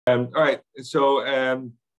All right, so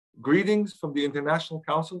greetings from the International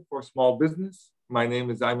Council for Small Business. My name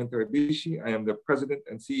is Ayman Tarabishi. I am the President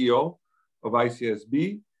and CEO of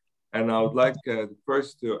ICSB, and I would like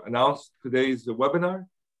first to announce today's webinar.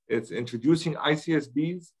 It's introducing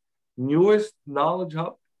ICSB's newest knowledge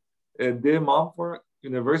hub, De Montfort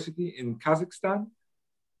University in Kazakhstan.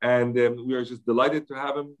 And we are just delighted to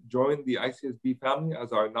have him join the ICSB family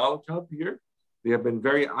as our knowledge hub here. They have been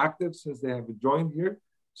very active since they have joined here.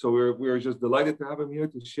 So we're just delighted to have him here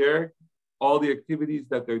to share all the activities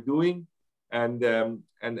that they're doing and the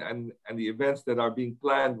events that are being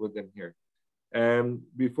planned with them here.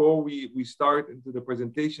 Before we start into the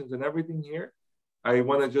presentations and everything here, I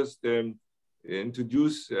want to just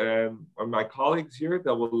introduce my colleagues here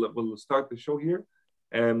that will start the show here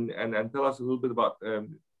and tell us a little bit about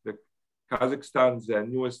the Kazakhstan's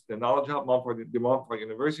newest knowledge hub, De Montfort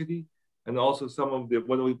University, and also some of the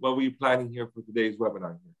what we're planning here for today's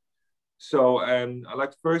webinar here. So I'd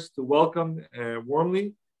like first to welcome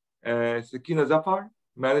warmly Sakina Zafar,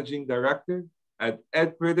 Managing Director at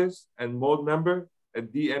EdPredis and Mode Member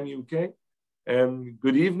at DMUK.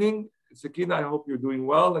 Good evening, Sakina. I hope you're doing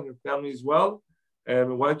well and your family is well. Why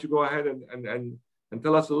don't you go ahead and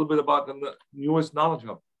tell us a little bit about the newest knowledge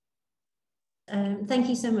hub. Thank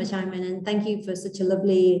you so much, Ayman, and thank you for such a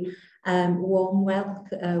lovely warm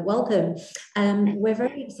welcome. We're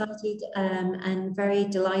very excited and very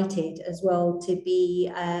delighted as well to be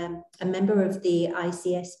a member of the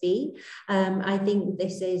ICSB. I think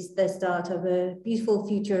this is the start of a beautiful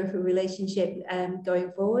future relationship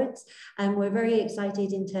going forwards, and we're very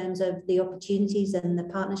excited in terms of the opportunities and the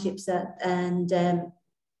partnerships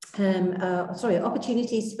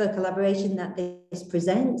opportunities for collaboration that this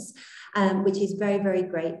presents, which is very, very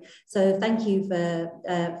great. So thank you for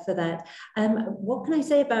that. What can I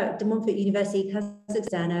say about De Montfort University,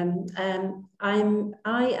 Kazakhstan?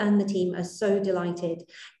 I and the team are so delighted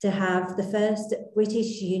to have the first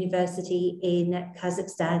British university in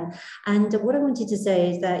Kazakhstan. And what I wanted to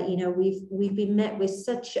say is that, you know, we've been met with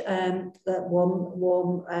such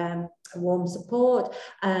warm support.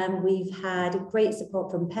 We've had great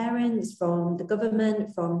support from parents, from the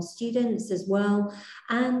government, from students as well,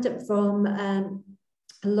 and from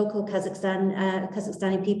local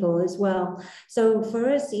Kazakhstani people as well. So for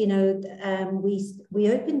us, you know,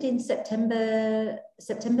 we opened in September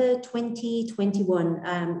 2021.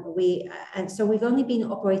 And so we've only been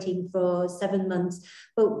operating for 7 months,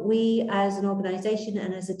 but we as an organization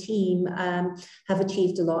and as a team have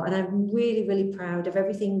achieved a lot. And I'm really, really proud of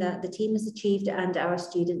everything that the team has achieved and our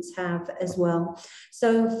students have as well.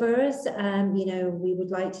 So for us, you know, we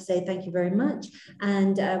would like to say thank you very much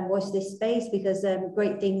and watch this space because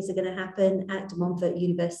great things are going to happen at De Montfort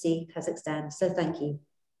University, Kazakhstan. So thank you.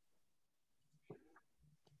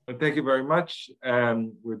 Thank you very much.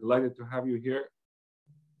 We're delighted to have you here.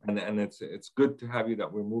 And it's good to have you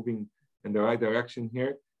that we're moving in the right direction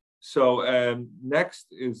here. So next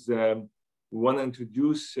is we want to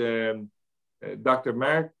introduce Dr.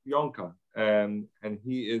 Marek Yonka. And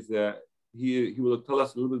he will tell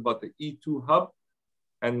us a little bit about the e2Hub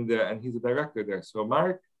and he's a director there. So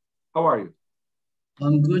Marek, how are you?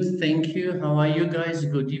 I'm good, thank you. How are you guys?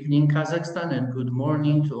 Good evening, Kazakhstan, and good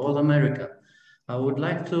morning to all America. I would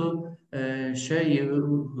like to share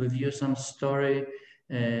with you some story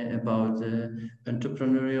about the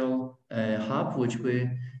Entrepreneurial Hub, which we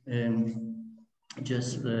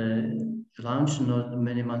just launched not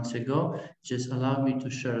many months ago. Just allow me to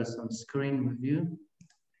share some screen with you.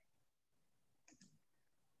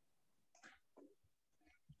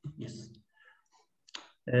 Yes.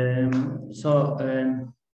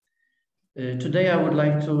 Today I would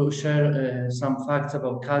like to share some facts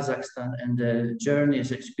about Kazakhstan and the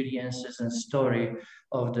journeys, experiences, and story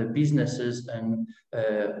of the businesses and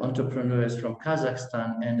entrepreneurs from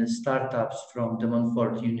Kazakhstan and the startups from De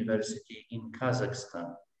Montfort University in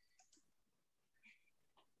Kazakhstan.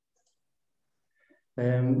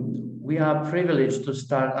 We are privileged to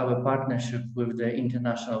start our partnership with the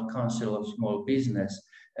International Council of Small Business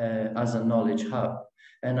as a knowledge hub.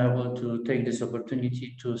 And I want to take this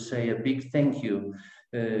opportunity to say a big thank you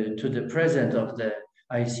to the president of the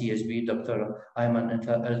ICSB, Dr. Ayman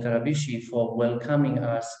Tarabishi, for welcoming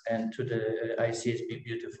us and to the ICSB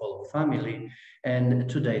beautiful family and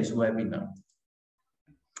today's webinar.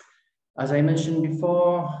 As I mentioned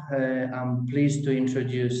before, I'm pleased to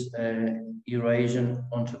introduce Eurasian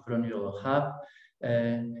Entrepreneurial Hub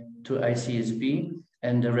to ICSB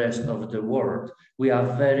and the rest of the world. We are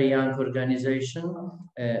a very young organization.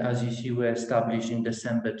 As you see, we were established in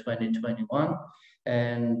December 2021.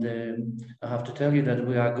 And I have to tell you that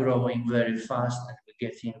we are growing very fast and we're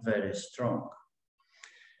getting very strong.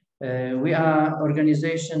 We are an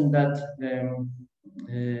organization that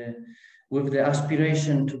with the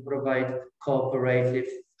aspiration to provide cooperative,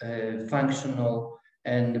 functional,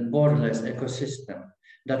 and borderless ecosystem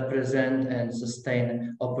that present and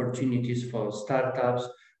sustain opportunities for startups,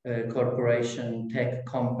 corporation, tech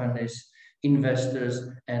companies, investors,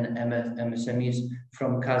 and MSMEs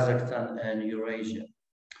from Kazakhstan and Eurasia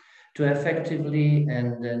to effectively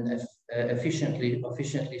and then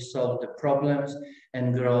efficiently solve the problems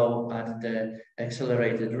and grow at the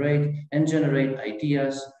accelerated rate and generate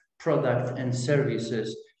ideas, products, and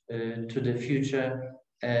services to the future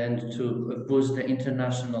and to boost the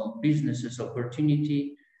international businesses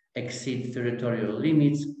opportunity, exceed territorial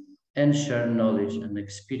limits, and share knowledge and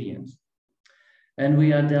experience. And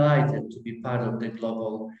we are delighted to be part of the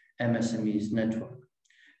global MSMEs network.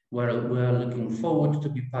 We are looking forward to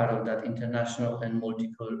be part of that international and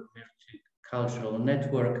multicultural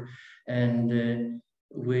network, and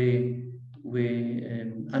we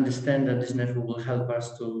understand that this network will help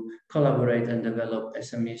us to collaborate and develop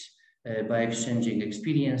SMEs by exchanging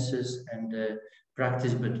experiences and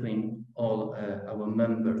practice between all our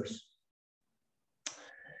members.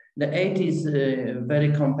 The 8 is a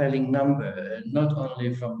very compelling number, not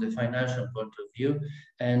only from the financial point of view,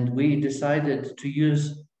 and we decided to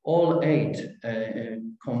use all 8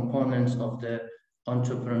 components of the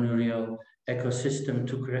entrepreneurial ecosystem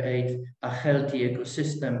to create a healthy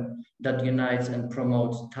ecosystem that unites and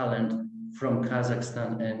promotes talent from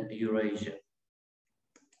Kazakhstan and Eurasia.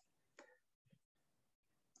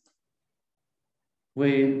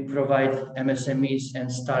 We provide MSMEs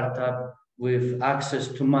and startups with access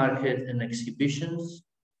to market and exhibitions.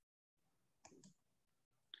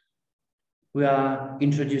 We are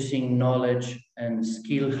introducing knowledge and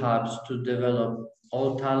skill hubs to develop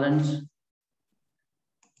all talents.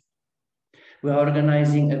 We are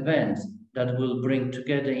organizing events that will bring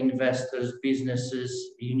together investors,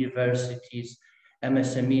 businesses, universities,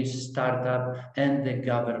 MSMEs, startups, and the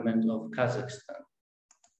government of Kazakhstan.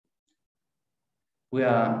 We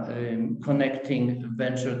are connecting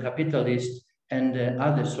venture capitalists and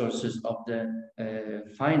other sources of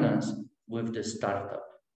the finance with the startup.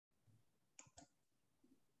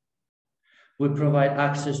 We provide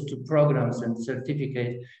access to programs and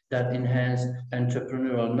certificates that enhance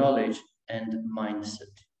entrepreneurial knowledge and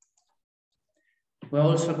mindset. We're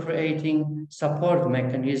also creating support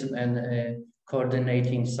mechanisms and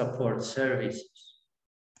coordinating support services.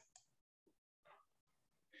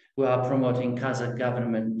 We are promoting Kazakh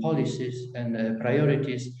government policies and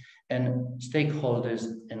priorities and stakeholders'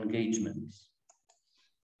 engagements.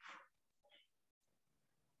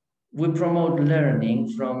 We promote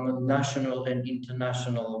learning from national and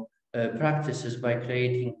international practices by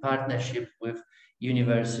creating partnership with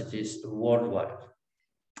universities worldwide.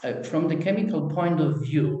 From the chemical point of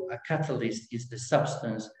view, a catalyst is the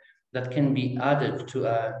substance that can be added to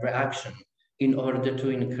a reaction in order to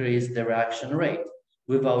increase the reaction rate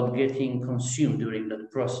without getting consumed during that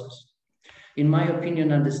process. In my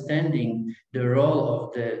opinion, understanding the role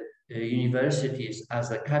of the universities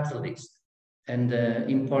as a catalyst and the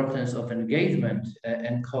importance of engagement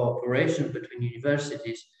and cooperation between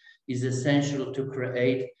universities is essential to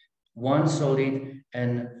create one solid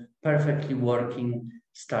and perfectly working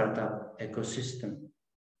startup ecosystem.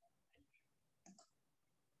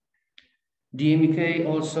 DMK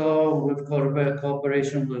also, with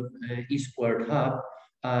cooperation with e2Hub,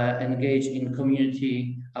 engage in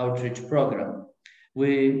community outreach program.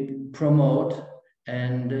 We promote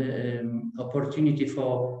and opportunity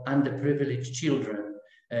for underprivileged children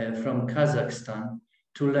from Kazakhstan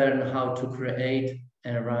to learn how to create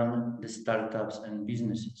and run the startups and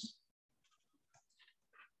businesses.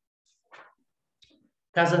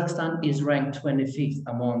 Kazakhstan is ranked 25th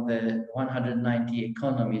among the 190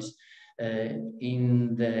 economies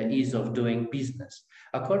in the ease of doing business.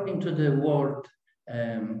 According to the World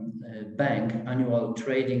Bank annual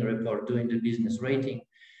trading report doing the business rating,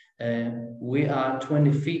 we are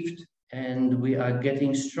 25th and we are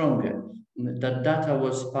getting stronger. That data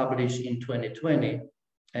was published in 2020,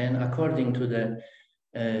 and according to the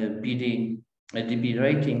DB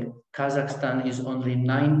rating, Kazakhstan is only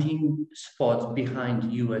 19 spots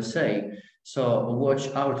behind USA. So watch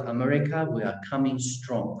out, America, we are coming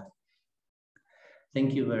strong.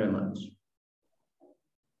 Thank you very much.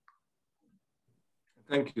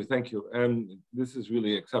 Thank you. And this is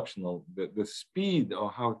really exceptional. The speed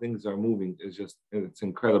of how things are moving is just, it's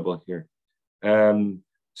incredible here.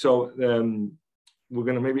 So we're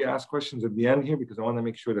gonna maybe ask questions at the end here because I wanna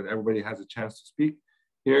make sure that everybody has a chance to speak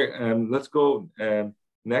here. Let's go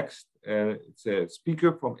next. It's a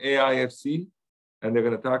speaker from AIFC, and they're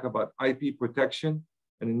gonna talk about IP protection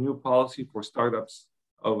and a new policy for startups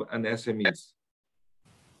and SMEs.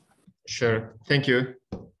 Sure, thank you.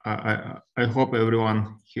 I hope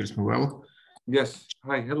everyone hears me well. Yes,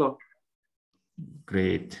 hi, hello.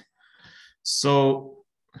 Great. So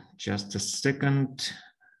just a second.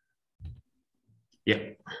 Yeah.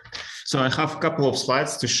 So I have a couple of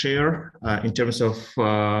slides to share in terms of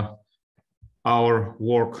our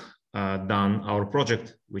work done, our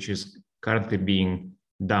project, which is currently being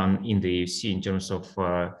done in the AFC in terms of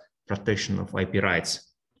protection of IP rights.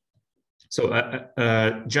 So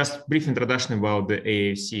just brief introduction about the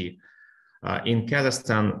AFC. In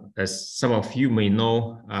Kazakhstan, as some of you may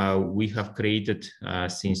know, we have created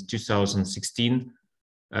since 2016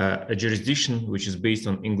 a jurisdiction which is based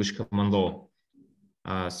on English common law.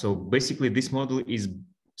 So basically, this model is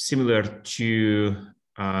similar to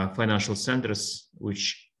financial centers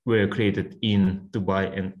which were created in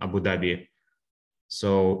Dubai and Abu Dhabi.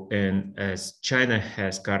 So, and as China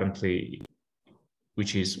has currently,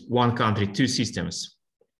 which is one country, two systems.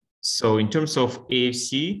 So in terms of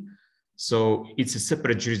AFC, so it's a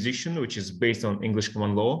separate jurisdiction which is based on English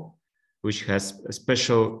common law, which has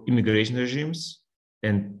special immigration regimes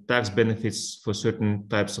and tax benefits for certain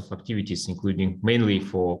types of activities, including mainly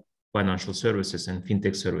for financial services and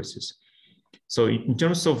fintech services. So in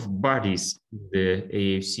terms of bodies, the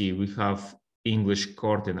AFC, we have English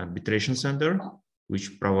Court and Arbitration Center,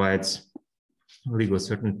 which provides legal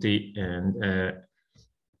certainty and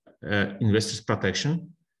investors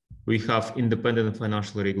protection. We have independent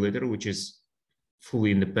financial regulator, which is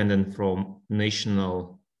fully independent from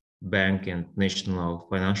national bank and national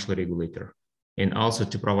financial regulator. And also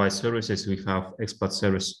to provide services, we have expert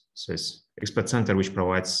services, expert center, which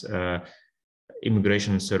provides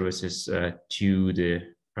immigration services to the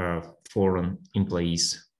foreign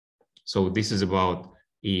employees. So this is about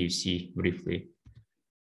AFC briefly.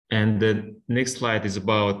 And the next slide is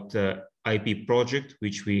about IP project,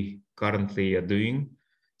 which we currently are doing.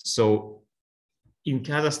 So in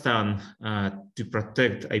Kazakhstan, to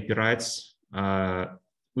protect IP rights,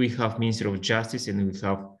 we have Ministry of Justice and we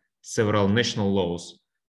have several national laws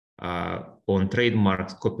on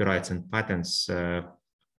trademarks, copyrights, and patents,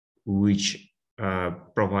 which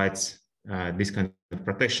provides this kind of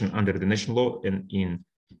protection under the national law and in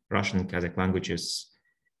Russian and Kazakh languages.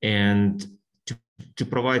 And to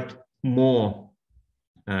provide more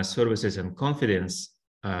services and confidence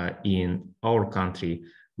in our country,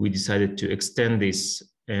 we decided to extend this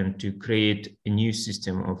and to create a new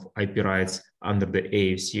system of IP rights under the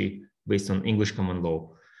AFC based on English common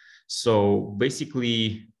law. So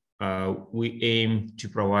basically, we aim to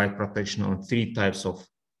provide protection on three types of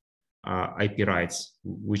IP rights,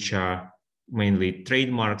 which are mainly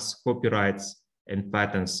trademarks, copyrights, and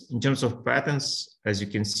patents. In terms of patents, as you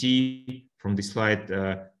can see from this slide,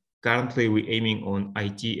 currently we're aiming on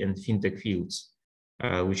IT and fintech fields,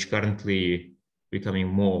 which currently becoming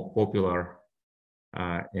more popular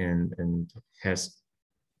and has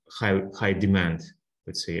high demand,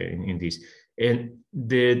 let's say, in this. And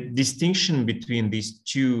the distinction between these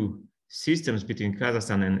two systems, between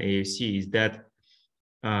Kazakhstan and AFC, is that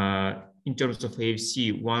in terms of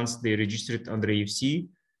AFC, once they register it under AFC,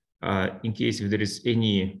 in case if there is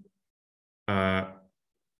any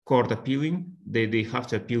court appealing, they have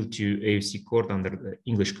to appeal to AFC court under the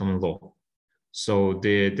English common law. So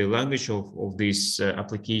the language of this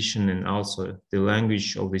application and also the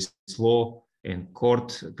language of this law and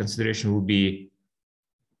court consideration will be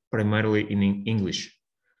primarily in English.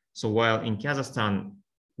 So while in Kazakhstan,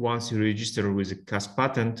 once you register with a Kaz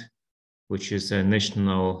patent, which is a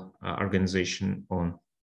national organization on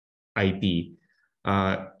IP,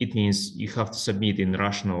 it means you have to submit in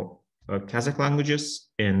Russian or Kazakh languages.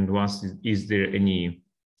 And once is there any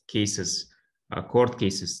cases, court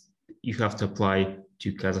cases, you have to apply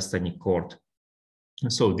to Kazakhstani court.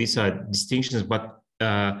 So these are distinctions, but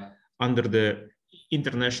under the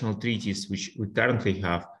international treaties, which we currently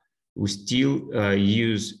have, we still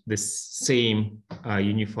use the same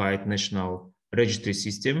unified national registry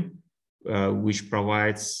system, which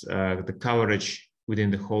provides the coverage within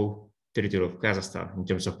the whole territory of Kazakhstan in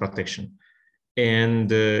terms of protection.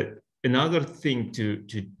 And another thing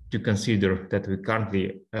to consider that we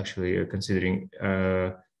currently actually are considering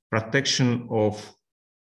protection of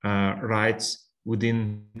rights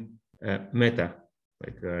within Meta,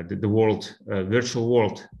 like the world, virtual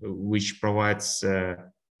world, which provides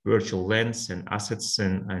virtual lands and assets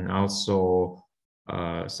and also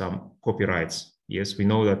some copyrights. Yes, we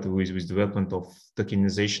know that with development of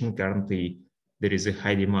tokenization, currently there is a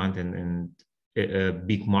high demand and a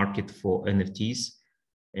big market for NFTs.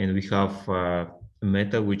 And we have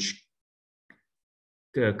Meta, which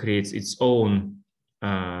creates its own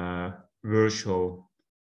virtual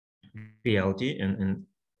reality, and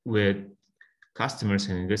where customers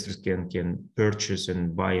and investors can purchase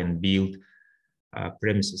and buy and build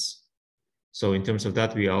premises. So in terms of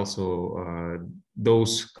that, we also,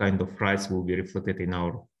 those kind of rights will be reflected in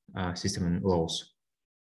our system and laws.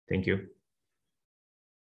 Thank you.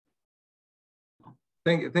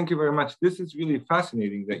 Thank you very much. This is really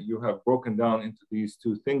fascinating that you have broken down into these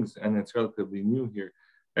two things, and it's relatively new here.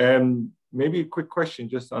 Maybe a quick question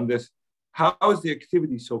just on this. How is the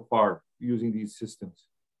activity so far using these systems?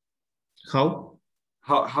 How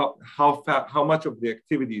much of the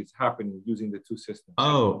activity is happening using the two systems?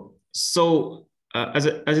 Oh, so as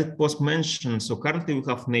it was mentioned, so currently we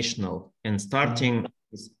have national, and starting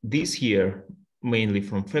this year, mainly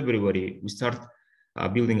from February, we start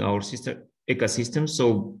building our ecosystem.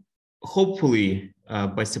 So hopefully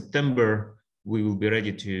by September, we will be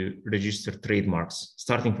ready to register trademarks,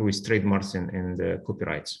 starting with trademarks and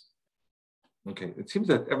copyrights. Okay, it seems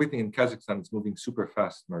that everything in Kazakhstan is moving super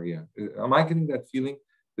fast, Maria. Am I getting that feeling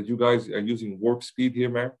that you guys are using warp speed here,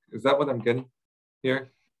 Marek? Is that what I'm getting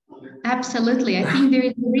here? Absolutely. I think there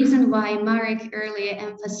is a reason why Marek earlier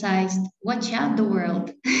emphasized, watch out the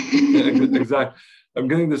world. Yeah, exactly. I'm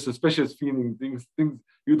getting the suspicious feeling, things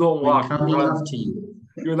you don't walk.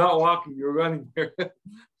 You're not walking, you're running here.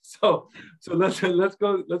 So let's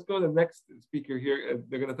go to the next speaker here.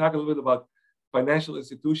 They're going to talk a little bit about financial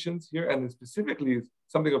institutions here, and specifically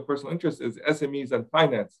something of personal interest is SMEs and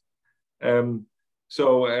finance. Who's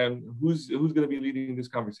going to be leading this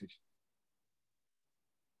conversation?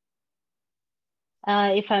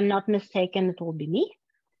 If I'm not mistaken, it will be me.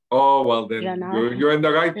 Oh, well then, you're in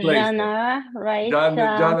the right place. Jana, right?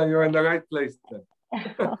 Jana, you're in the right place then.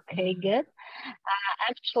 Okay, good.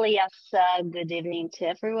 Actually, yes, good evening to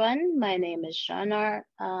everyone. My name is Jana.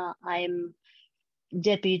 I'm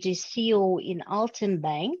Deputy CEO in Alten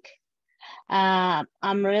Bank.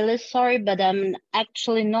 I'm really sorry, but I'm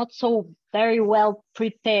actually not so very well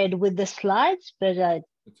prepared with the slides, but I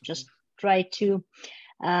just try to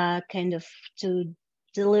kind of to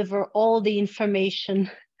deliver all the information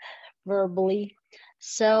verbally.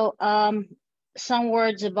 So some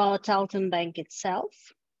words about Alten Bank itself.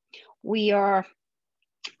 We are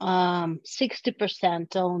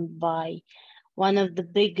 60% owned by one of the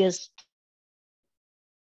biggest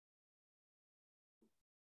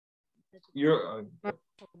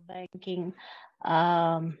banking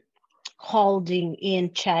holding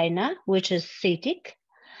in China, which is CITIC.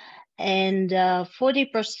 And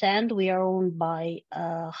 40% we are owned by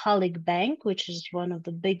Halyk Bank, which is one of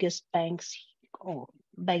the biggest banks or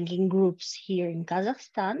banking groups here in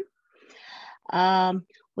Kazakhstan.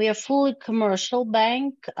 We are fully commercial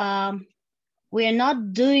bank. We are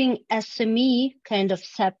not doing SME kind of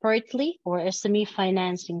separately or SME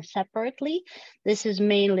financing separately. This is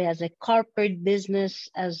mainly as a corporate business,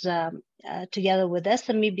 as together with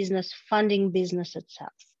SME business, funding business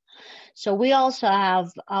itself. So we also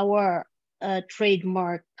have our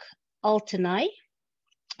trademark Altenai,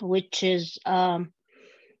 which is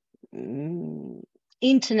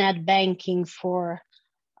internet banking for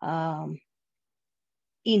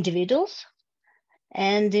individuals.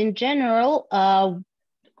 And in general,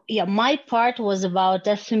 my part was about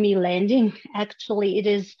SME lending. Actually, it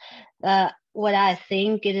is what I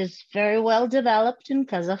think it is very well developed in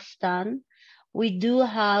Kazakhstan. We do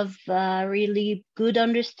have really good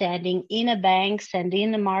understanding in the banks and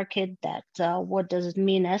in the market that what does it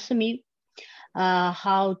mean SME,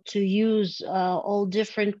 how to use all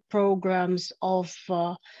different programs of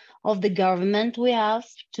the government we have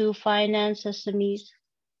to finance SMEs.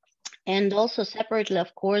 And also separately,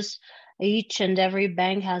 of course, each and every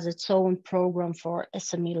bank has its own program for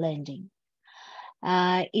SME lending.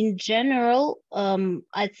 In general,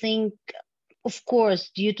 I think, of course,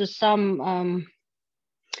 due to some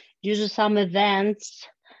events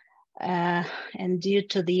and due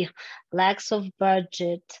to the lacks of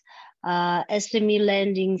budget, SME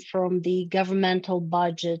lending from the governmental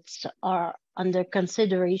budgets are under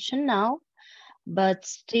consideration now. But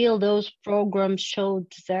still, those programs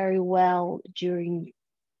showed very well during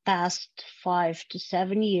past 5 to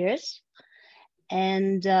 7 years.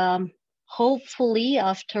 And hopefully,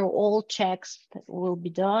 after all checks that will be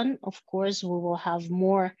done, of course, we will have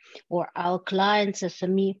more, or our clients,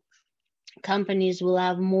 SME companies will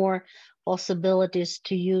have more possibilities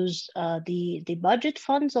to use the budget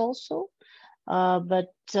funds also.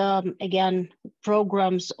 But again,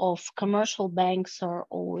 programs of commercial banks are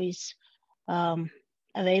always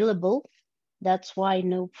available. That's why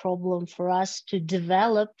no problem for us to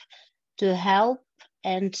develop, to help,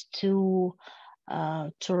 and to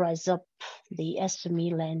to rise up the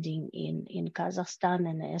SME lending in Kazakhstan,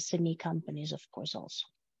 and the SME companies, of course, also.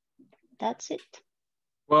 That's it.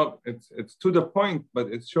 Well, it's to the point, but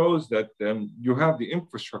it shows that you have the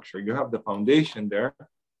infrastructure, you have the foundation there,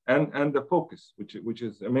 and the focus, which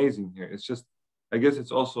is amazing here. It's just, I guess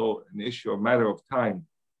it's also an issue, a matter of time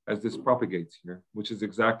as this propagates here, which is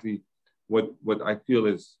exactly what I feel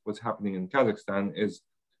is what's happening in Kazakhstan. Is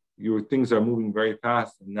your things are moving very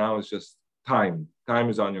fast, and now it's just time. Time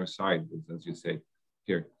is on your side, as you say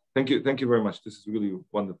here. Thank you very much. This is really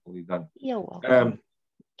wonderfully done. You're welcome.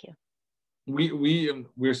 Thank you.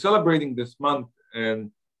 We're celebrating this month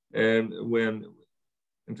and when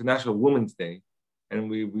International Women's Day, and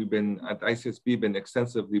we've been at ICSB been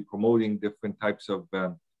extensively promoting different types of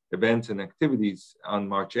events and activities on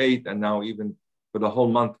March 8th, and now even for the whole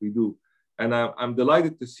month we do. And I'm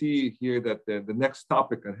delighted to see here that the next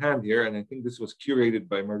topic at hand here, and I think this was curated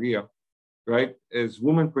by Maria, right, is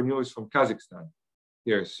womenpreneurs from Kazakhstan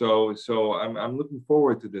here. So I'm looking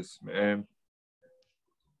forward to this.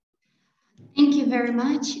 Thank you very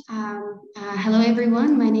much. Hello,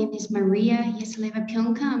 everyone. My name is Maria Yeseleva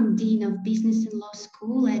Pionka. I'm Dean of Business and Law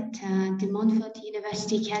School at De Montfort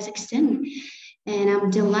University, Kazakhstan. And I'm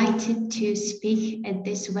delighted to speak at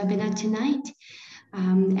this webinar tonight.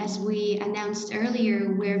 As we announced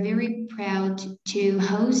earlier, we're very proud to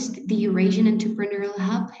host the Eurasian Entrepreneurial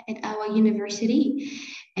Hub at our university.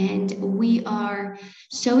 And we are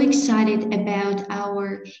so excited about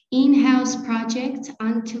our in-house projects,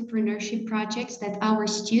 entrepreneurship projects that our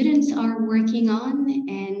students are working on.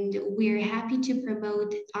 And we're happy to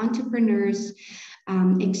promote entrepreneurs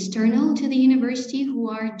external to the university who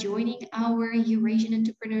are joining our Eurasian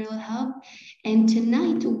Entrepreneurial Hub. And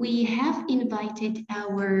tonight we have invited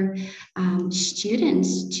our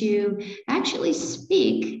students to actually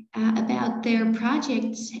speak about their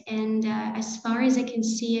projects. And as far as I can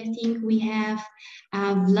see, I think we have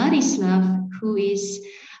Vladislav, who is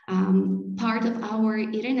part of our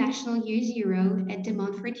International Year Zero at De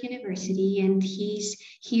Montfort University, and he's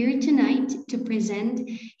here tonight to present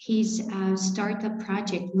his startup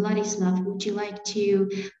project. Vladislav, would you like to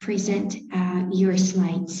present your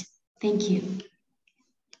slides? Thank you.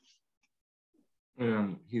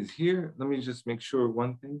 He's here. Let me just make sure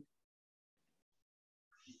one thing.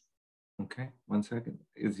 Okay, 1 second.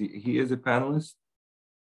 He is a panelist.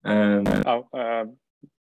 And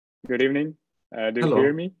good evening. Do you hello.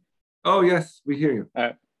 hear me? Oh yes, we hear you.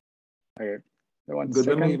 Okay. Good.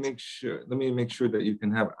 Let me make sure that you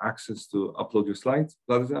can have access to upload your slides.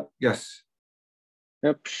 Vladislav? Yes.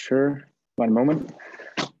 Yep, sure. One moment.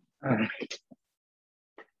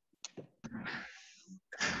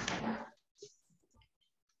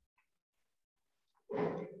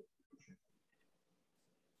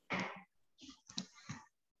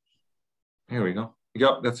 Here we go.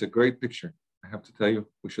 Yep, that's a great picture. I have to tell you,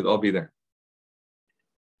 we should all be there.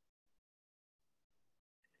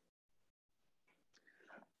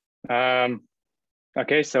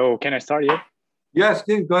 Okay, so can I start yet? Yes,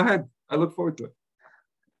 please, go ahead. I look forward to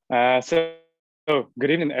it. So good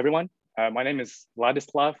evening, everyone. My name is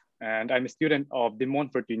Vladislav, and I'm a student of De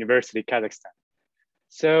Montfort University, Kazakhstan.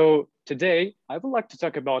 So today, I would like to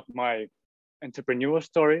talk about my entrepreneurial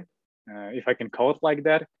story, if I can call it like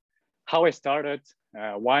that, how I started,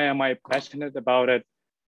 why am I passionate about it,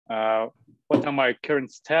 what are my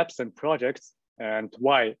current steps and projects, and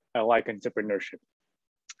why I like entrepreneurship.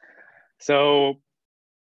 So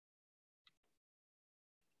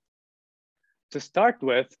to start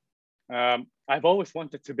with, I've always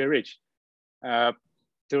wanted to be rich,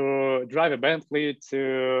 to drive a Bentley,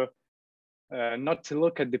 to not to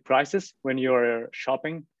look at the prices when you're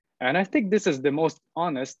shopping. And I think this is the most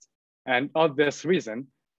honest and obvious reason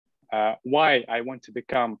why I want to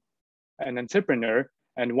become an entrepreneur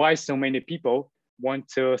and why so many people want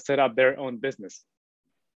to set up their own business.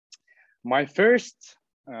 My first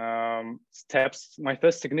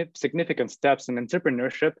significant steps in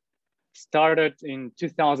entrepreneurship started in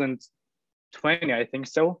 2020, I think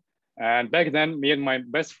so. And back then, me and my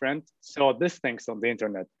best friend saw these things on the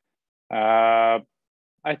internet.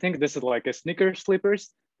 I think this is like a sneaker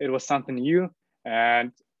slippers. It was something new.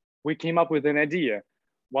 And we came up with an idea.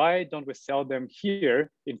 Why don't we sell them here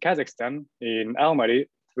in Kazakhstan, in Almaty,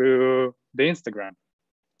 through the Instagram?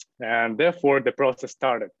 And therefore, the process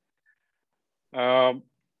started.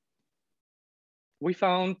 We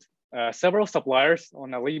found several suppliers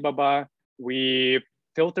on Alibaba. We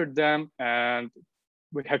filtered them and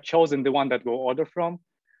we have chosen the one that we'll order from.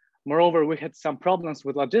 Moreover, we had some problems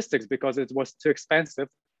with logistics because it was too expensive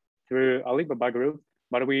through Alibaba group,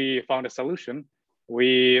 but we found a solution.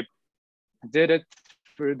 We did it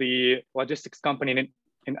through the logistics company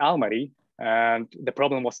in Almaty, and the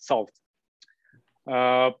problem was solved.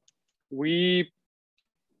 So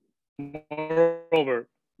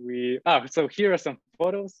here are some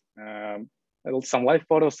photos, some live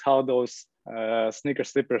photos, how those sneaker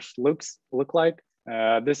slippers look like.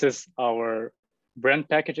 This is our brand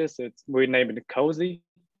packages. We named it Cozy.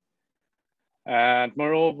 And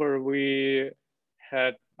moreover,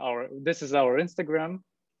 this is our Instagram.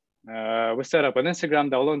 We set up an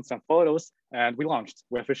Instagram, downloaded some photos, and we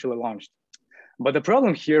officially launched. But the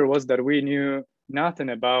problem here was that we knew nothing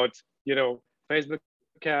about, Facebook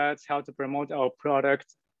ads, how to promote our product.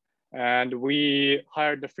 And we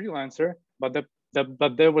hired a freelancer, but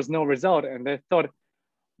there was no result. And they thought,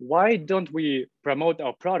 why don't we promote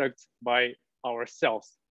our product by ourselves?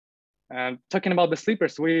 And talking about the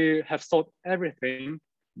sleepers, we have sold everything,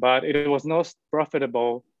 but it was not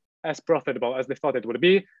as profitable as they thought it would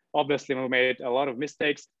be. Obviously, we made a lot of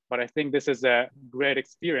mistakes, but I think this is a great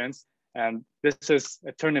experience. And this is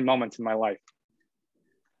a turning moment in my life.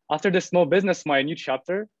 After this small business, my new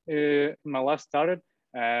chapter in my life started,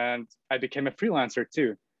 and I became a freelancer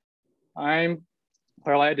too. I'm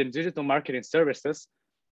providing digital marketing services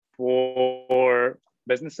for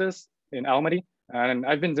businesses in Almaty. And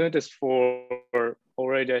I've been doing this for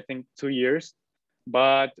already, I think, 2 years.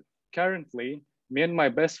 But currently, me and my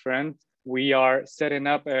best friend, we are setting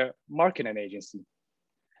up a marketing agency.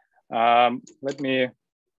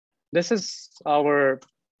 This is our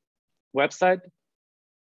website.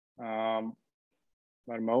 One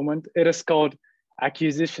moment. It is called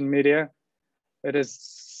Acquisition Media. It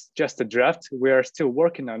is just a draft. We are still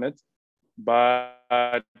working on it,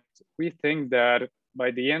 but we think that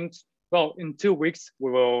by the end, in 2 weeks,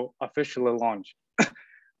 we will officially launch.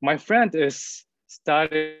 My friend is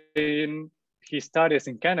he studies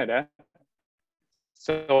in Canada.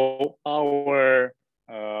 So our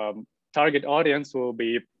target audience will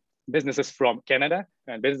be businesses from Canada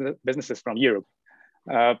and businesses from Europe.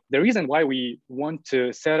 The reason why we want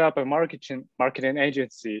to set up a marketing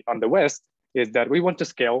agency on the West is that we want to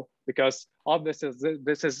scale, because obviously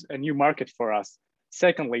this is a new market for us.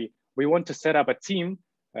 Secondly, we want to set up a team,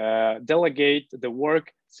 delegate the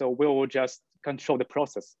work, so we will just control the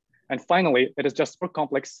process. And finally, it is just more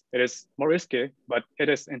complex, it is more risky, but it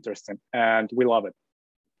is interesting and we love it.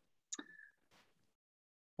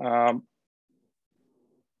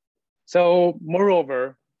 So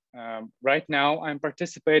moreover, right now I'm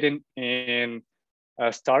participating in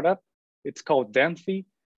a startup. It's called Denfi,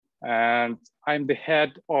 and I'm the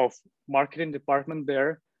head of marketing department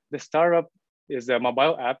there. The startup is a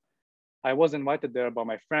mobile app. I was invited there by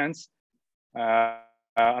my friends.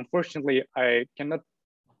 Unfortunately, I cannot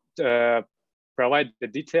provide the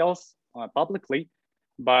details publicly,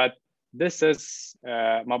 but this is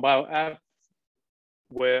a mobile app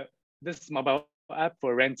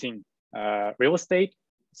for renting real estate,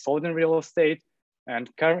 sold-in real estate, and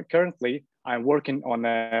currently I'm working on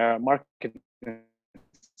a marketing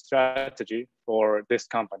strategy for this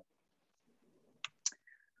company.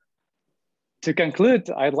 To conclude,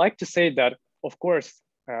 I'd like to say that, of course,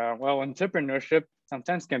 entrepreneurship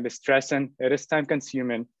sometimes can be stressing. It is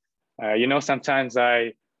time-consuming. Sometimes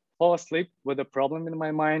I fall asleep with a problem in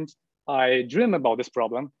my mind. I dream about this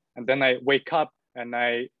problem, and then I wake up and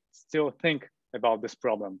I still think about this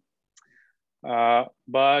problem.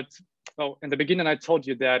 But in the beginning, I told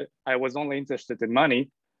you that I was only interested in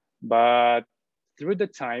money, but through the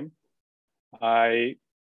time, I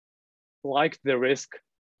liked the risk.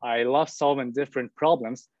 I love solving different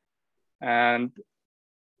problems, and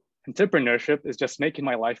entrepreneurship is just making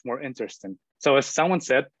my life more interesting. So as someone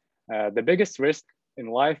said, the biggest risk in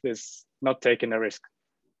life is not taking a risk.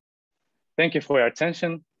 Thank you for your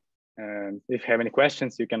attention. And if you have any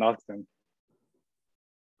questions, you can ask them.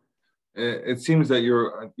 It seems that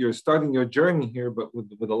you're starting your journey here, but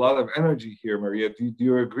with a lot of energy here, Maria. Do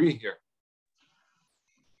you agree here?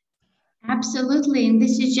 Absolutely, and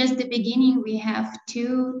this is just the beginning. We have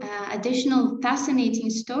two additional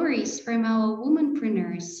fascinating stories from our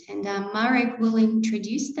womanpreneurs, and Marek will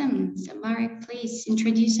introduce them. So Marek, please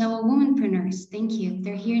introduce our womanpreneurs. Thank you.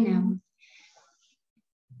 They're here now.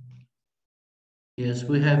 Yes,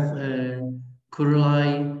 we have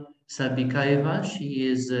Kurulay Sabikaeva. She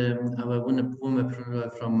is our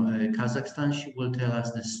womanpreneur from Kazakhstan. She will tell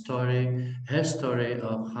us her story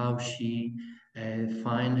of how she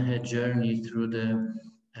find her journey through the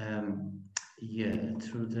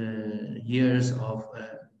years of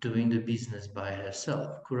doing the business by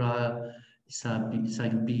herself. Kurulay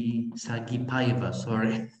Sagipaeva,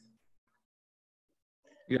 sorry.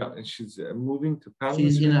 Yeah, and she's moving to panel.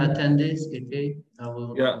 She's in attendance, okay? I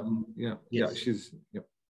will, Yeah, yes. yeah, she's, yeah.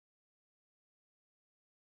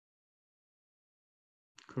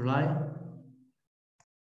 Kurlai?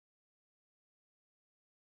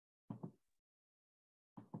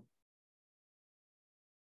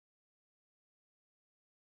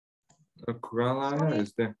 Kuralaya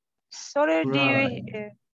is there. Sorry, do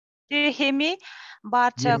you hear me?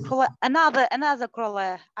 But Yes. another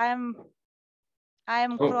Kuralaya.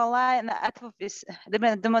 I'm Kuralaya and at office,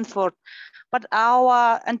 the Montfort. But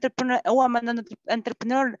our woman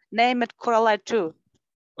entrepreneur named Kuralaya too.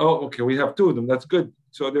 Oh, okay. We have two of them. That's good.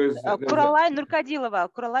 So there's Kuralaya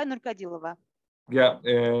Nurkadilova. Yeah,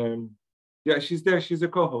 yeah, she's there. She's a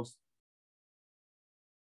co-host.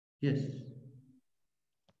 Yes.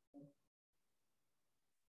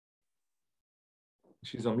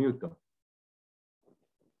 She's on mute though.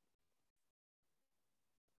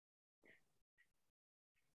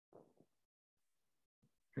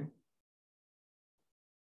 Okay.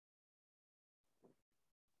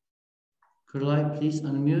 Kurlai, please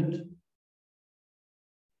unmute.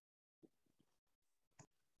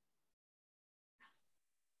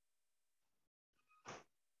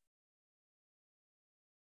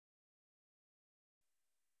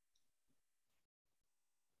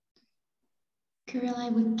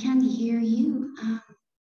 Kurlai, we can't hear you.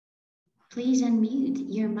 Please unmute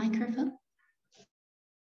your microphone.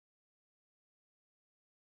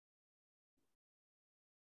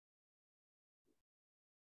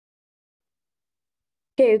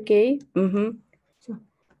 Okay.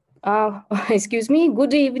 Excuse me.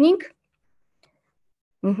 Good evening.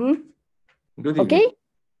 Good evening.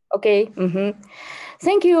 Okay.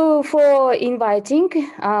 Thank you for inviting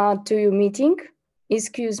to your meeting.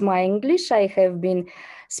 Excuse my English. I have been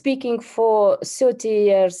speaking for 30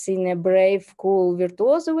 years in a brave, cool,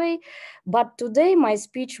 virtuoso way, but today my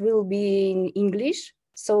speech will be in English.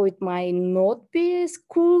 So it might not be as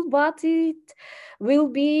cool, but it will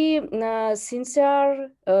be sincere.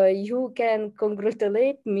 You can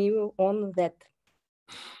congratulate me on that.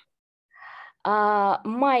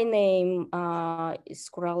 My name is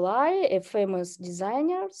Kuralai, a famous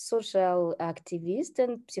designer, social activist,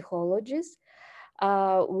 and psychologist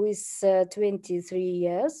with 23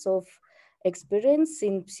 years of experience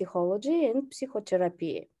in psychology and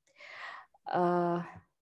psychotherapy.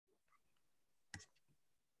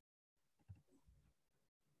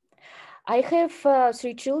 I have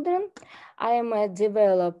 3 children. I am a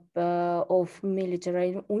developer of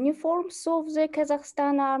military uniforms of the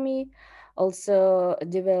Kazakhstan army, also a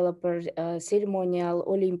developer ceremonial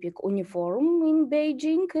Olympic uniform in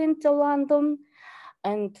Beijing and London,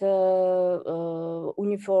 and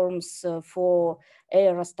uniforms for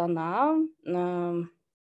Air Astana,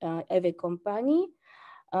 Avi company,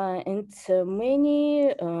 and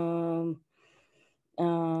many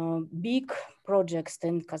big projects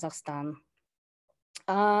in Kazakhstan.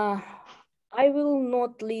 I will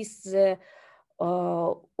not list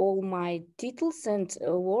all my titles and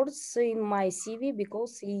awards in my CV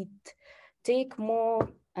because it take more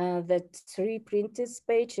than 3 printed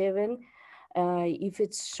page even if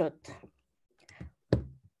it's short.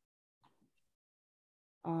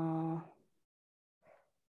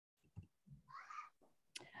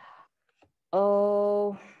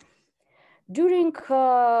 During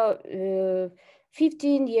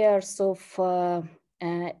 15 years of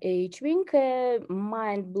achieving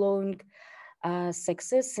mind-blowing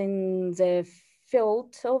success in the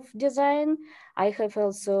field of design, I have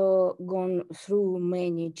also gone through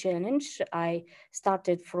many challenges. I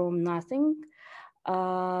started from nothing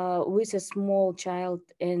with a small child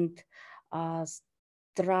and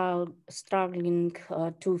struggling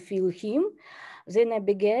to feel him. Then I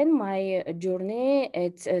began my journey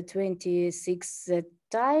at 26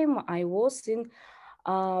 time. I was in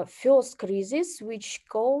first crisis, which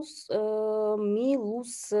caused me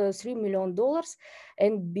lose $3 million.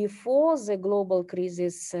 And before the global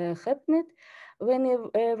crisis happened, when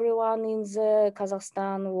everyone in the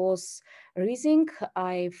Kazakhstan was rising,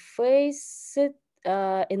 I faced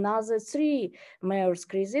another 3 major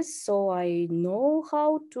crises, so I know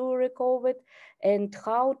how to recover and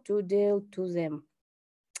how to deal to them.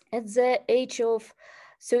 At the age of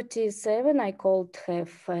 37, I could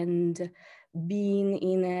have and been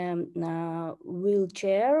in a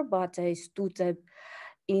wheelchair, but I stood up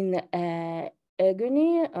in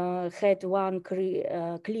agony, had one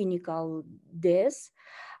clinical death,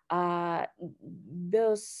 I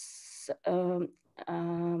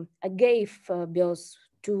gave birth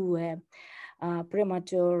to a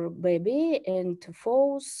premature baby and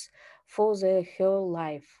fought for her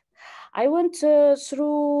life. I went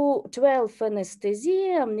through 12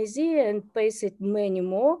 anesthesia, amnesia, and faced many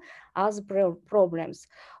more other problems.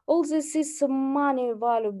 All this is money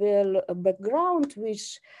valuable background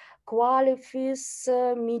which qualifies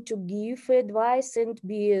me to give advice and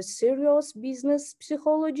be a serious business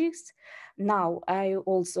psychologist. Now I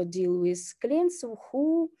also deal with clients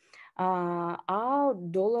who are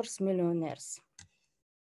dollars millionaires.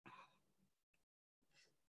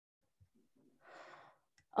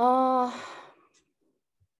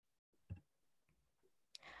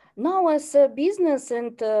 Now, as a business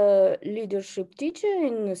and leadership teacher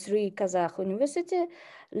in 3 Kazakh University,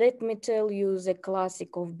 let me tell you the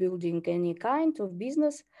classic of building any kind of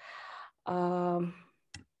business. One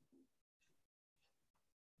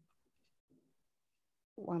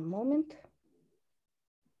moment.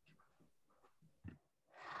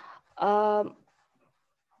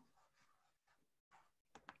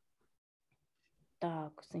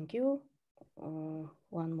 Thank you.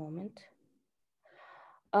 One moment.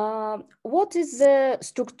 What is the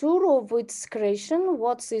structure of its creation?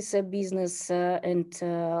 What is a business and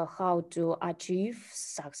how to achieve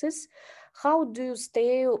success? How do you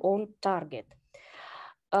stay on target?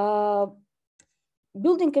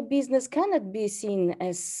 Building a business cannot be seen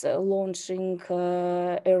as launching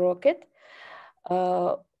a rocket.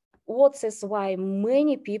 What is why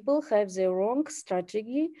many people have the wrong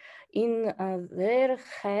strategy in their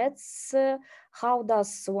heads. How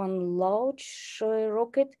does one launch a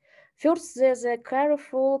rocket? First, there's a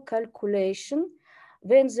careful calculation.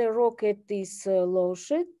 When the rocket is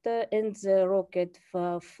launched and the rocket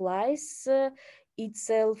flies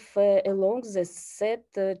itself along the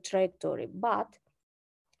set trajectory, but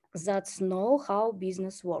that's not how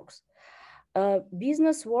business works.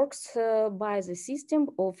 Business works by the system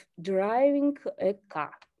of driving a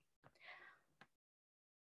car.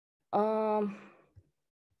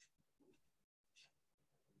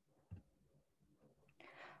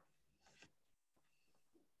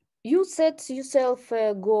 You set yourself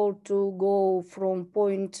a goal to go from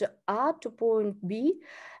point A to point B,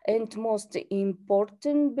 and most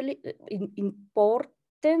importantly,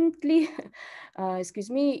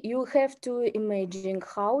 excuse me, you have to imagine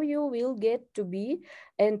how you will get to B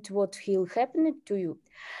and what will happen to you.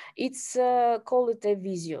 It's called a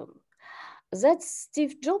vision. That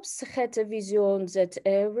Steve Jobs had a vision that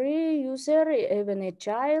every user, even a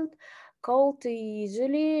child, could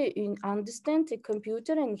easily understand a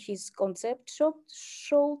computer, and his concept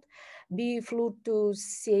should be flew to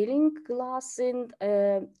ceiling glass and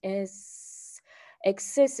as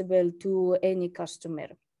accessible to any customer.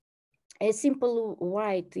 A simple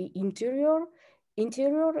white interior,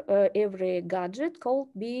 every gadget could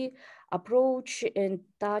be approached and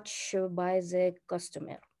touched by the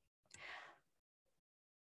customer.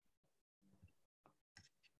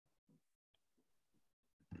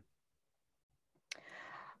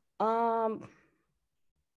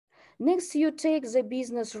 Next, you take the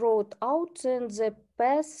business road out, and the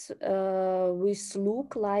path will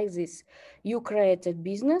look like this. You create a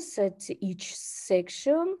business at each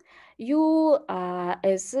section. You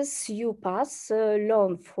assess, you pass,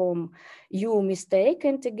 learn from your mistake,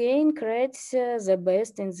 and again create the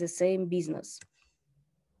best in the same business.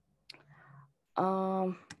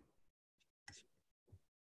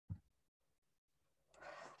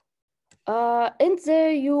 And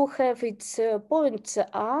there you have its point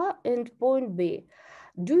A and point B.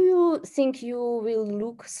 Do you think you will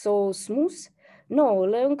look so smooth? No,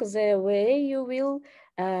 along the way you will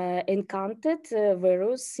encounter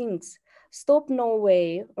various things. Stop no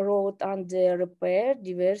way, road under repair,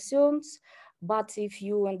 diversions. But if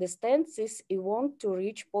you understand this, you want to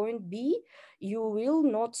reach point B, you will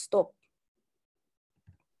not stop.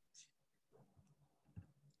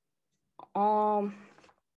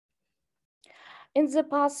 In the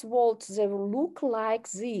past world, they look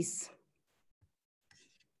like this.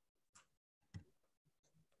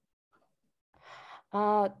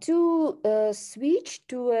 To switch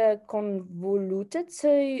to a convoluted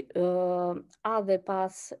other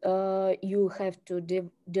path, you have to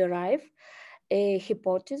derive a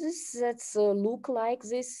hypothesis that look like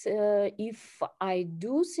this. If I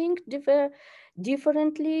do think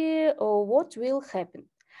differently, what will happen?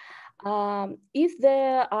 If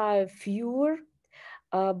there are fewer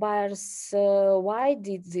buyers, why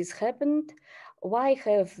did this happen? Why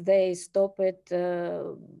have they stopped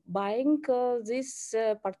buying this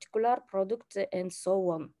particular product, and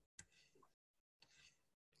so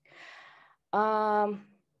on?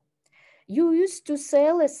 You used to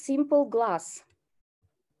sell a simple glass.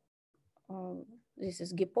 This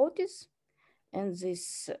is hypothesis, and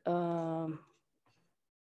this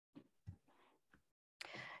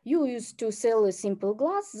You used to sell a simple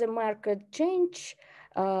glass, the market changed,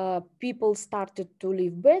 people started to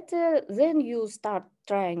live better, then you start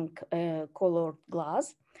trying colored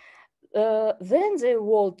glass. Then the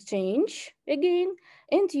world changed again,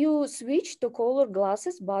 and you switch to color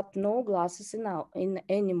glasses, but no glasses in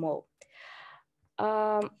anymore.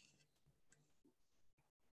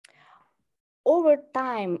 Over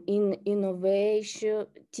time, in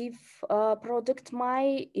innovative product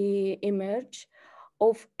might emerge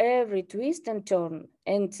of every twist and turn,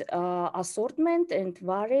 and assortment and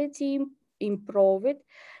variety improved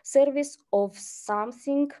service of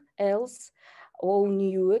something else. All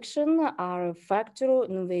new action are a factor of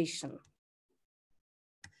innovation.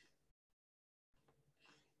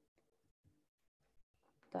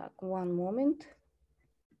 Так, one moment.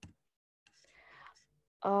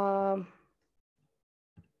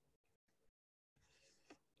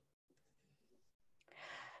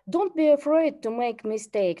 Don't be afraid to make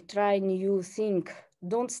mistake, try new thing,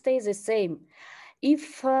 don't stay the same. If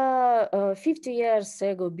 50 years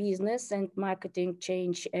ago business and marketing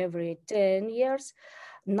change every 10 years,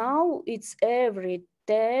 now it's every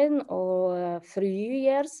 10 or 3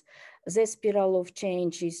 years, the spiral of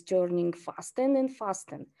change is turning faster and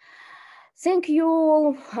faster. Thank you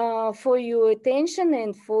all for your attention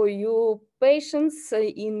and for your patience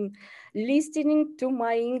in listening to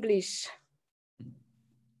my English.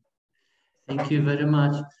 Thank you very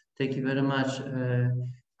much. Thank you very much,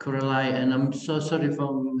 Coralie. And I'm so sorry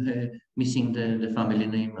for missing the family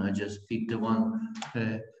name. I just picked the one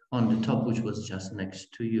on the top, which was just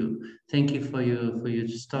next to you. Thank you for your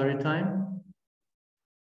story time.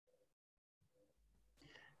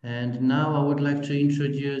 And now I would like to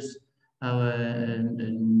introduce our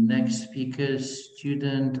next speaker,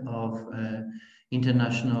 student of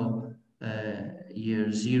International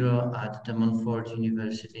Year Zero at De Montfort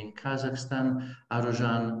University in Kazakhstan,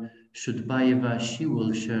 Aruzhan Shudbayeva. She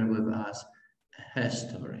will share with us her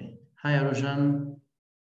story. Hi, Aruzhan.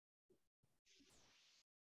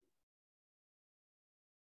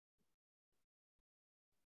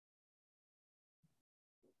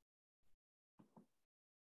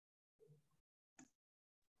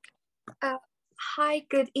 Hi,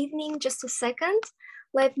 good evening. Just a second.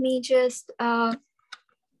 Let me just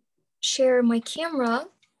share my camera.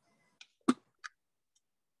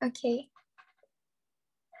 Okay.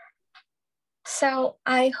 So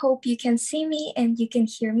I hope you can see me and you can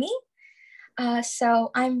hear me.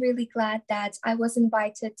 So I'm really glad that I was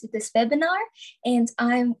invited to this webinar, and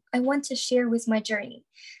I want to share with my journey.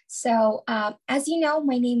 So as you know,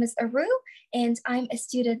 my name is Aru, and I'm a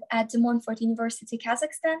student at De Montfort University,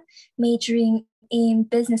 Kazakhstan, majoring in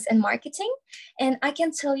business and marketing. And I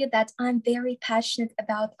can tell you that I'm very passionate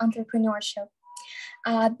about entrepreneurship.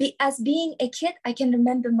 As being a kid, I can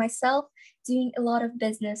remember myself doing a lot of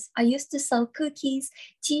business. I used to sell cookies,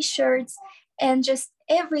 t-shirts, and just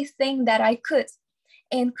everything that I could.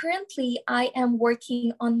 And currently I am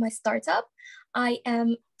working on my startup. I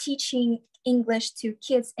am teaching English to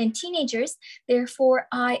kids and teenagers. Therefore,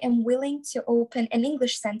 I am willing to open an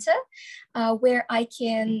English center where I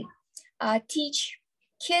can teach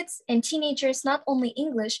kids and teenagers not only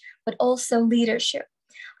English, but also leadership.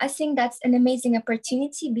 I think that's an amazing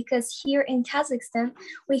opportunity because here in Kazakhstan,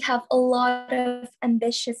 we have a lot of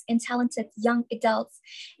ambitious and talented young adults.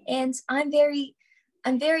 And I'm very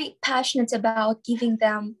passionate about giving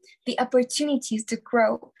them the opportunities to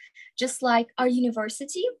grow. Just like our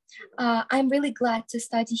university, I'm really glad to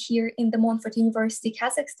study here in the Montfort University,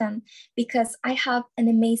 Kazakhstan, because I have an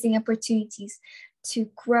amazing opportunities to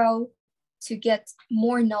grow, to get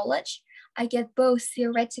more knowledge. I get both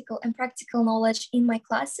theoretical and practical knowledge in my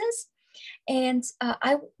classes. And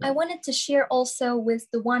I wanted to share also with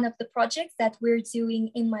one of the projects that we're doing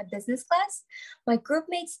in my business class. My group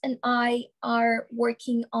mates and I are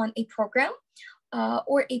working on a program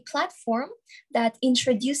or a platform that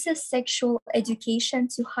introduces sexual education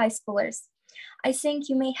to high schoolers. I think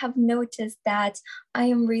you may have noticed that I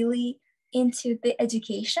am really into the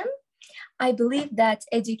education. I believe that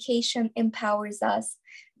education empowers us,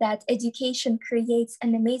 that education creates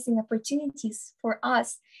an amazing opportunities for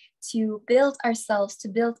us to build ourselves, to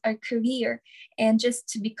build our career, and just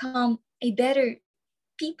to become a better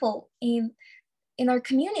people in our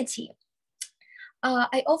community.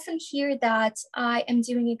 I often hear that I am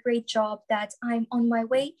doing a great job, that I'm on my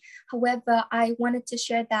way. However, I wanted to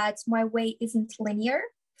share that my way isn't linear.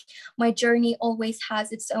 My journey always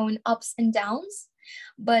has its own ups and downs,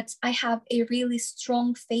 but I have a really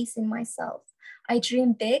strong faith in myself. I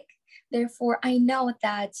dream big, therefore I know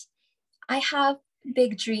that I have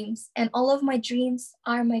big dreams, and all of my dreams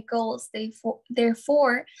are my goals.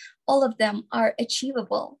 Therefore, all of them are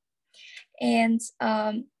achievable. And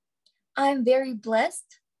I'm very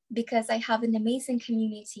blessed because I have an amazing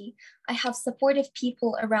community. I have supportive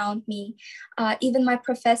people around me. Even my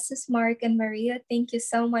professors, Mark and Maria, thank you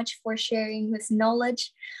so much for sharing this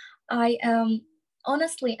knowledge. I am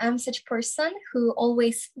honestly, I'm such a person who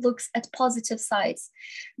always looks at positive sides.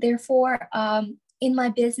 Therefore, in my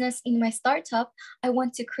business, in my startup, I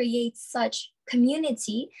want to create such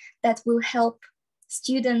community that will help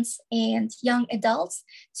students and young adults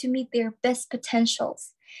to meet their best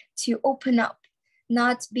potentials, to open up,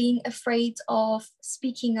 not being afraid of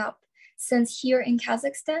speaking up. Since here in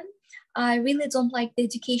Kazakhstan, I really don't like the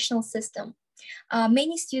educational system.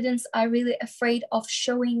 Many students are really afraid of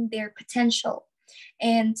showing their potential.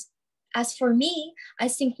 And as for me, I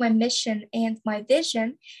think my mission and my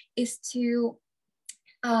vision is to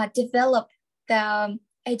develop the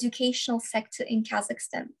educational sector in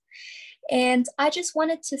Kazakhstan. And I just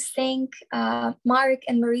wanted to thank Mark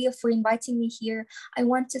and Maria for inviting me here. I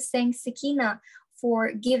want to thank Sakina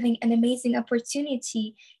for giving an amazing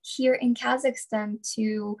opportunity here in Kazakhstan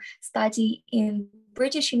to study in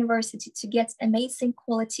British University to get amazing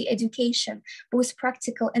quality education, both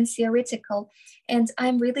practical and theoretical. And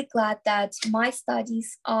I'm really glad that my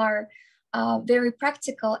studies are very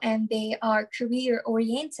practical and they are career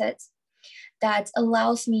oriented. That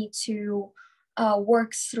allows me to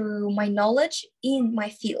work through my knowledge in my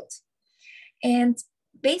field. And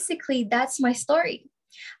basically that's my story.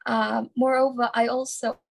 Moreover,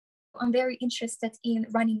 I'm very interested in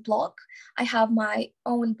running blog. I have my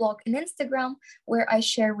own blog on Instagram where I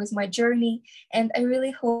share with my journey. And I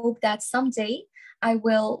really hope that someday I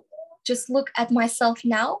will just look at myself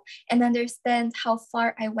now and understand how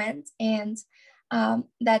far I went and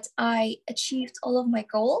that I achieved all of my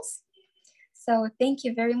goals. So thank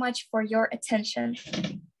you very much for your attention.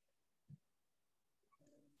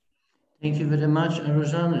 Thank you very much,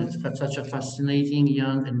 Aruzhan. It's such a fascinating,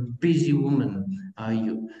 young, and busy woman are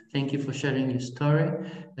you. Thank you for sharing your story.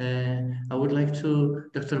 I would like to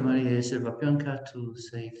Dr. Maria Silva-Pionka to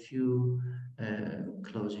say a few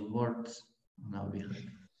closing words on our behalf.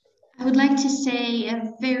 I would like to say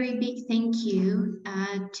a very big thank you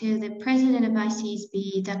to the president of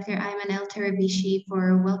ICSB, Dr. Ayman El-Tarabishi,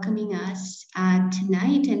 for welcoming us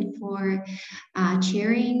tonight and for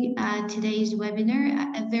chairing today's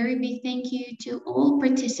webinar. A very big thank you to all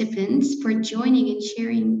participants for joining and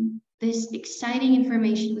sharing this exciting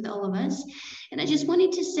information with all of us. And I just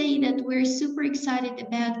wanted to say that we're super excited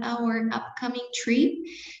about our upcoming trip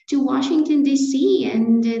to Washington, D.C.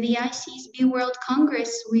 and the ICSB World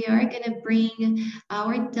Congress. We are going to bring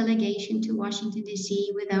our delegation to Washington,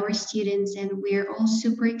 D.C. with our students, and we're all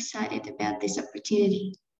super excited about this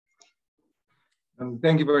opportunity.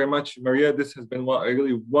 Thank you very much, Maria. This has been a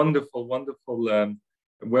really wonderful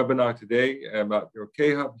webinar today about your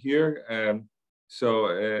e2Hub here. So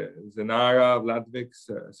Zenara, Vladvik,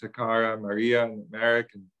 Sakara, Maria, and Marek,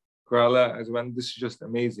 and Krala as well. This is just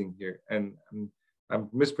amazing here. And I'm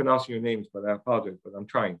mispronouncing your names, but I apologize, but I'm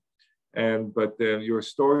trying. But your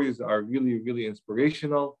stories are really, really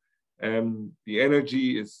inspirational. And the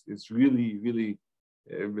energy is really, really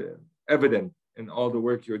evident in all the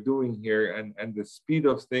work you're doing here and the speed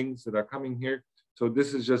of things that are coming here. So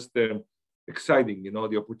this is just exciting, you know,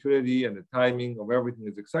 the opportunity and the timing of everything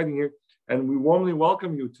is exciting here. And we warmly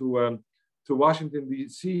welcome you to Washington,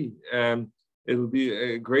 D.C. It'll be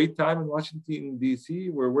a great time in Washington, D.C.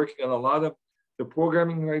 We're working on a lot of the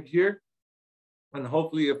programming right here. And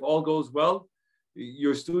hopefully, if all goes well,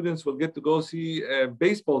 your students will get to go see a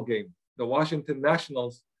baseball game. The Washington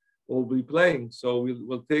Nationals will be playing. So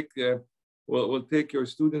we'll take your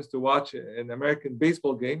students to watch an American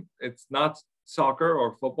baseball game. It's not soccer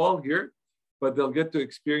or football here, but they'll get to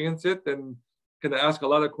experience it and can ask a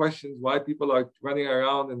lot of questions why people are running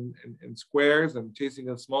around in squares and chasing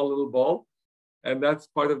a small little ball. And that's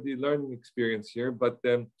part of the learning experience here. But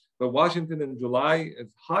Washington in July is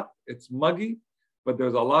hot, it's muggy, but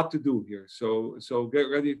there's a lot to do here. So get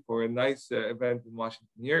ready for a nice event in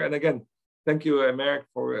Washington here. And again, thank you, Marek,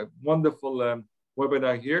 for a wonderful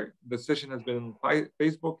webinar here. The session has been on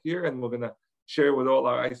Facebook here, and we're gonna share with all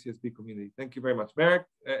our ICSB community. Thank you very much. Marek,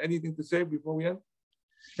 anything to say before we end?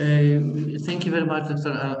 Thank you very much,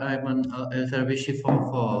 Dr. Ayman El-Tarabishi, for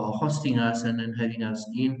hosting us and then having us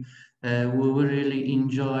in. We will really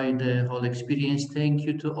enjoy the whole experience. Thank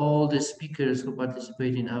you to all the speakers who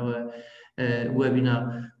participate in our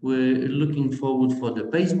webinar. We're looking forward for the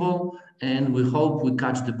baseball, and we hope we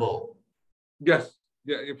catch the ball. Yes.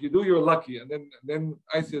 Yeah, if you do, you're lucky, and then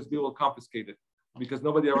ICSB will confiscate it. because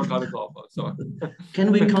nobody ever got it off. So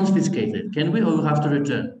can we confiscate it? Can we, or we have to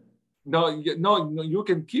return? No, you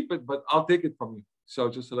can keep it, but I'll take it from you. So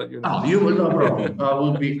just to let you know. Oh, you will, no problem. I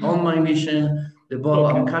will be on my mission. The ball,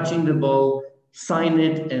 okay. I'm catching the ball, sign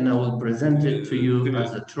it, and I will present it to you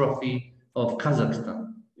as a trophy of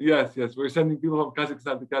Kazakhstan. Yes, we're sending people from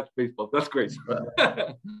Kazakhstan to catch baseball. That's great.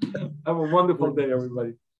 Have a wonderful day,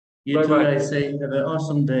 everybody. You too, I say, have an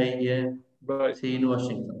awesome day. Yeah. Bye. See you in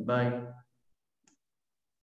Washington. Bye.